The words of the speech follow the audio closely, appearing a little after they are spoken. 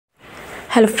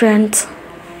Hello friends,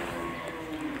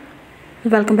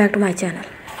 welcome back to my channel.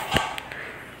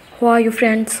 How are you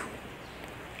friends?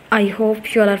 I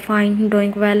hope you all are fine,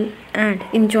 doing well and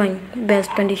enjoying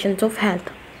best conditions of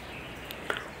health.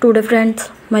 Today friends,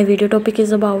 my video topic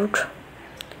is about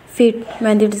fit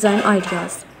mehndi design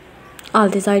ideas. All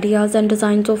these ideas and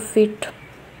designs of fit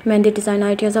mehndi design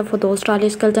ideas are for those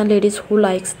stylish girls and ladies who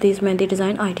likes these mehndi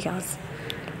design ideas.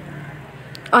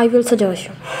 I will suggest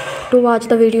you to watch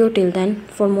the video till then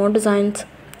for more designs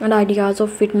and ideas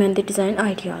of fit mehndi design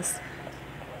ideas.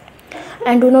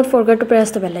 And do not forget to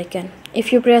press the bell icon.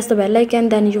 If you press the bell icon,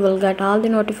 then you will get all the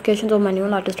notifications of my new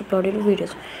latest uploaded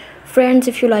videos. Friends,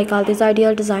 if you like all these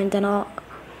ideal designs and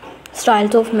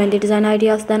styles of mehndi design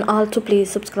ideas, then also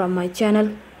please subscribe my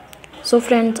channel. So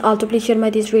friends, also please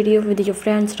share this video with your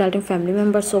friends, relatives, family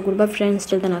members. So goodbye friends,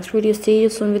 till the next video. See you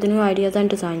soon with new ideas and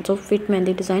designs of fit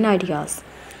mehndi design ideas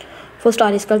for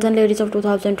stylish girls and ladies of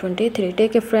 2023.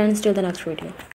 Take care friends, till the next video.